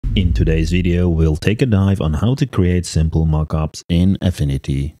In today's video, we'll take a dive on how to create simple mockups in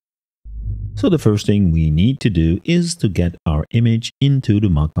Affinity. So the first thing we need to do is to get our image into the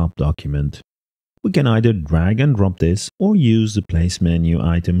mockup document. We can either drag and drop this or use the place menu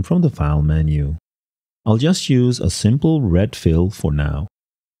item from the file menu. I'll just use a simple red fill for now.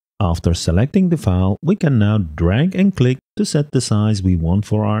 After selecting the file, we can now drag and click to set the size we want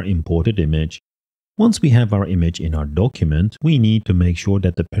for our imported image. Once we have our image in our document, we need to make sure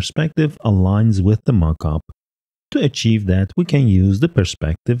that the perspective aligns with the mockup. To achieve that, we can use the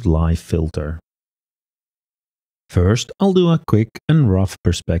Perspective Live filter. First, I'll do a quick and rough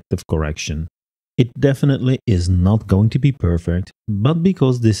perspective correction. It definitely is not going to be perfect, but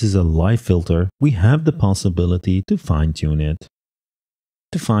because this is a live filter, we have the possibility to fine-tune it.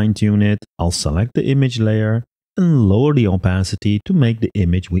 To fine-tune it, I'll select the image layer and lower the opacity to make the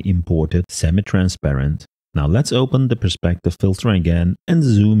image we imported semi-transparent. Now let's open the perspective filter again and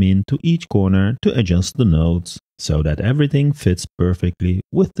zoom in to each corner to adjust the nodes so that everything fits perfectly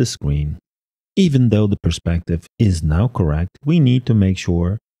with the screen. Even though the perspective is now correct, we need to make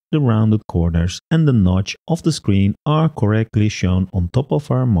sure the rounded corners and the notch of the screen are correctly shown on top of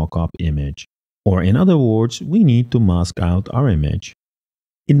our mockup image. Or in other words, we need to mask out our image.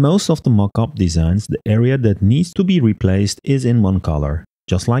 In most of the mockup designs, the area that needs to be replaced is in one color,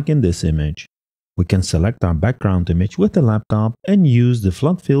 just like in this image. We can select our background image with the laptop and use the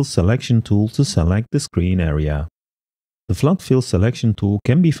Flood Fill Selection tool to select the screen area. The Flood Fill Selection tool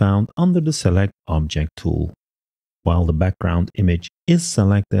can be found under the Select Object tool. While the background image is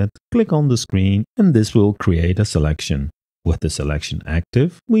selected, click on the screen and this will create a selection. With the selection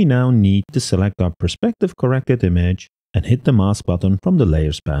active, we now need to select our perspective corrected image and hit the mask button from the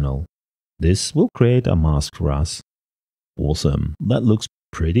Layers panel. This will create a mask for us. Awesome, that looks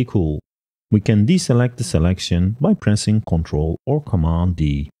pretty cool. We can deselect the selection by pressing Ctrl or Command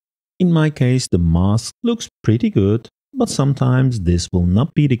D. In my case, the mask looks pretty good, but sometimes this will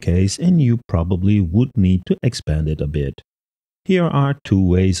not be the case and you probably would need to expand it a bit. Here are two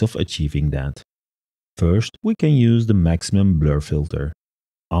ways of achieving that. First, we can use the maximum blur filter.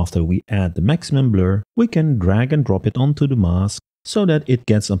 After we add the maximum blur, we can drag and drop it onto the mask so that it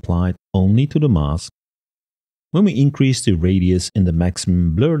gets applied only to the mask. When we increase the radius in the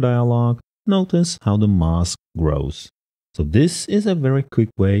maximum blur dialog, notice how the mask grows. So this is a very quick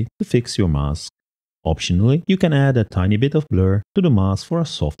way to fix your mask. Optionally, you can add a tiny bit of blur to the mask for a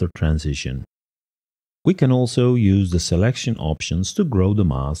softer transition. We can also use the selection options to grow the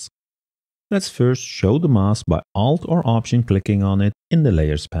mask. Let's first show the mask by Alt or Option clicking on it in the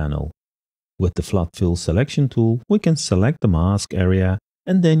Layers panel. With the Flood Fill Selection tool, we can select the mask area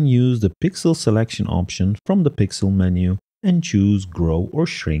and then use the Pixel Selection option from the Pixel menu and choose Grow or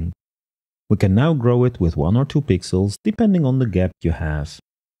Shrink. We can now grow it with 1 or 2 pixels depending on the gap you have.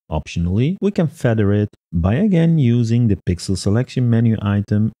 Optionally, we can feather it by again using the Pixel Selection menu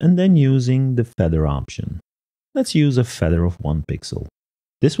item and then using the Feather option. Let's use a feather of 1 pixel.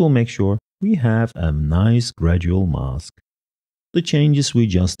 This will make sure we have a nice gradual mask. The changes we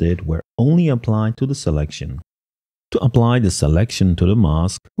just did were only applied to the selection. To apply the selection to the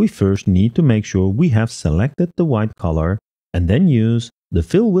mask, we first need to make sure we have selected the white color and then use the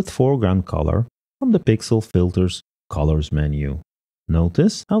Fill with Foreground Color from the Pixel Filters Colors menu.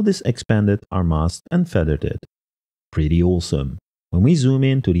 Notice how this expanded our mask and feathered it. Pretty awesome. When we zoom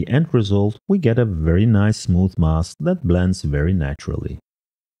in to the end result, we get a very nice smooth mask that blends very naturally.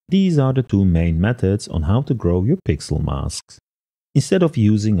 These are the two main methods on how to grow your pixel masks. Instead of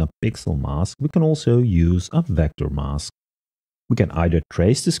using a pixel mask, we can also use a vector mask. We can either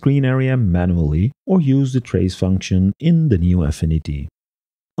trace the screen area manually or use the trace function in the new Affinity.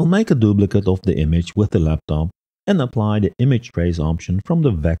 I'll make a duplicate of the image with the laptop and apply the image trace option from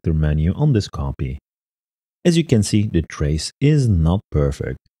the vector menu on this copy. As you can see, the trace is not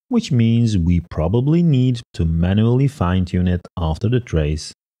perfect, which means we probably need to manually fine-tune it after the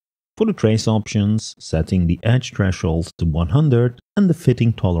trace. For the trace options, setting the edge threshold to 100 and the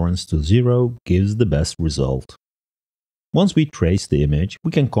fitting tolerance to 0 gives the best result. Once we trace the image,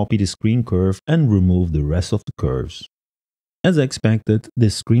 we can copy the screen curve and remove the rest of the curves. As expected,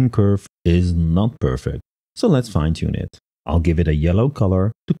 this screen curve is not perfect, so let's fine-tune it. I'll give it a yellow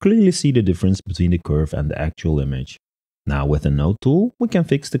color to clearly see the difference between the curve and the actual image. Now with the Node tool, we can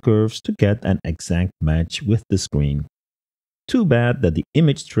fix the curves to get an exact match with the screen. Too bad that the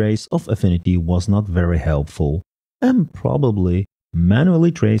image trace of Affinity was not very helpful, and probably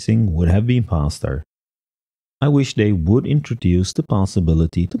manually tracing would have been faster. I wish they would introduce the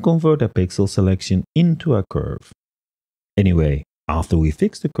possibility to convert a pixel selection into a curve. Anyway, after we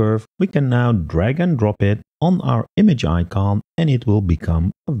fix the curve, we can now drag and drop it on our image icon and it will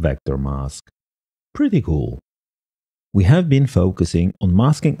become a vector mask. Pretty cool. We have been focusing on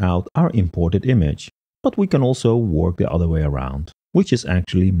masking out our imported image, but we can also work the other way around, which is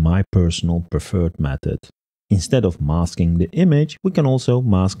actually my personal preferred method. Instead of masking the image, we can also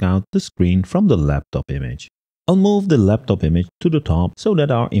mask out the screen from the laptop image. I'll move the laptop image to the top so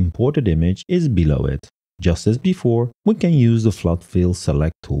that our imported image is below it. Just as before, we can use the flood fill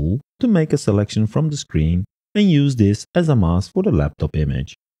select tool to make a selection from the screen and use this as a mask for the laptop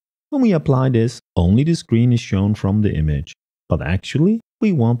image. When we apply this, only the screen is shown from the image, but actually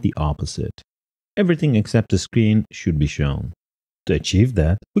we want the opposite. Everything except the screen should be shown. To achieve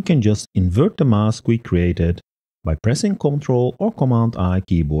that, we can just invert the mask we created by pressing Ctrl or Command-I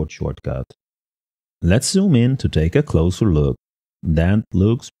keyboard shortcut. Let's zoom in to take a closer look. That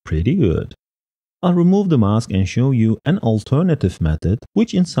looks pretty good. I'll remove the mask and show you an alternative method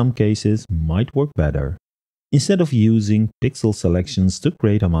which in some cases might work better. Instead of using pixel selections to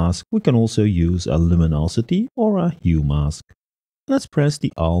create a mask, we can also use a luminosity or a hue mask. Let's press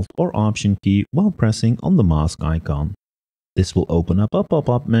the Alt or Option key while pressing on the mask icon. This will open up a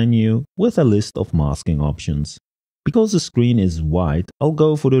pop-up menu with a list of masking options. Because the screen is white, I'll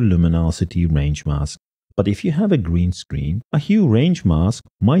go for the luminosity range mask. But if you have a green screen, a hue range mask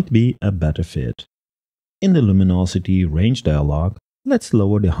might be a better fit. In the luminosity range dialog, let's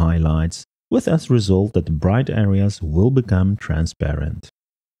lower the highlights, with as result that the bright areas will become transparent.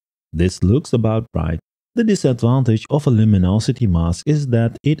 This looks about right. The disadvantage of a luminosity mask is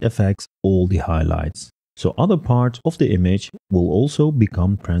that it affects all the highlights, so other parts of the image will also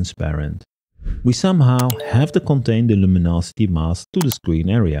become transparent. We somehow have to contain the luminosity mask to the screen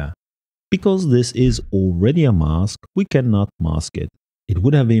area. Because this is already a mask, we cannot mask it. It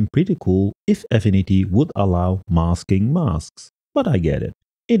would have been pretty cool if Affinity would allow masking masks, but I get it.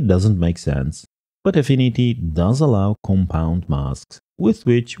 It doesn't make sense. But Affinity does allow compound masks, with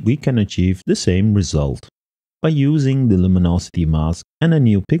which we can achieve the same result. By using the luminosity mask and a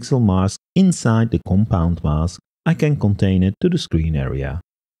new pixel mask inside the compound mask, I can contain it to the screen area.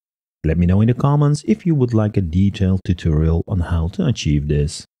 Let me know in the comments if you would like a detailed tutorial on how to achieve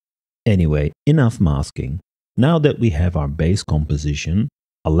this. Anyway, enough masking. Now that we have our base composition,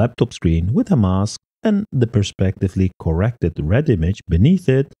 a laptop screen with a mask, and the perspectively corrected red image beneath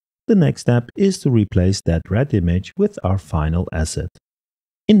it, the next step is to replace that red image with our final asset.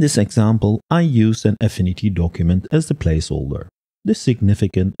 In this example, I used an Affinity document as the placeholder. The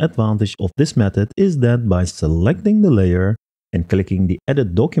significant advantage of this method is that by selecting the layer and clicking the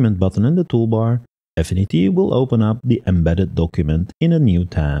Edit Document button in the toolbar, Affinity will open up the embedded document in a new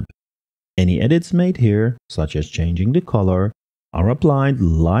tab. Any edits made here, such as changing the color, are applied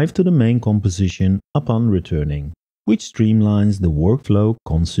live to the main composition upon returning, which streamlines the workflow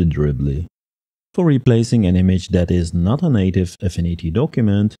considerably. For replacing an image that is not a native Affinity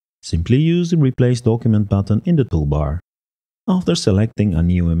document, simply use the Replace Document button in the toolbar. After selecting a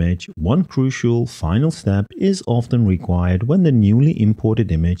new image, one crucial final step is often required when the newly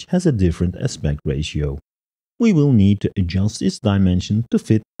imported image has a different aspect ratio. We will need to adjust its dimension to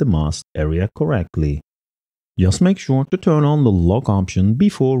fit the masked area correctly. Just make sure to turn on the lock option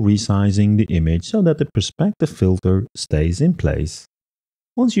before resizing the image so that the perspective filter stays in place.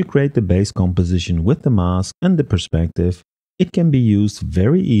 Once you create the base composition with the mask and the perspective, it can be used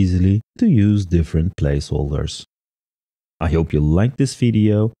very easily to use different placeholders. I hope you liked this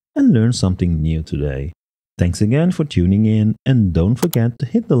video and learned something new today. Thanks again for tuning in and don't forget to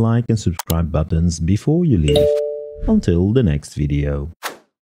hit the like and subscribe buttons before you leave. Until the next video.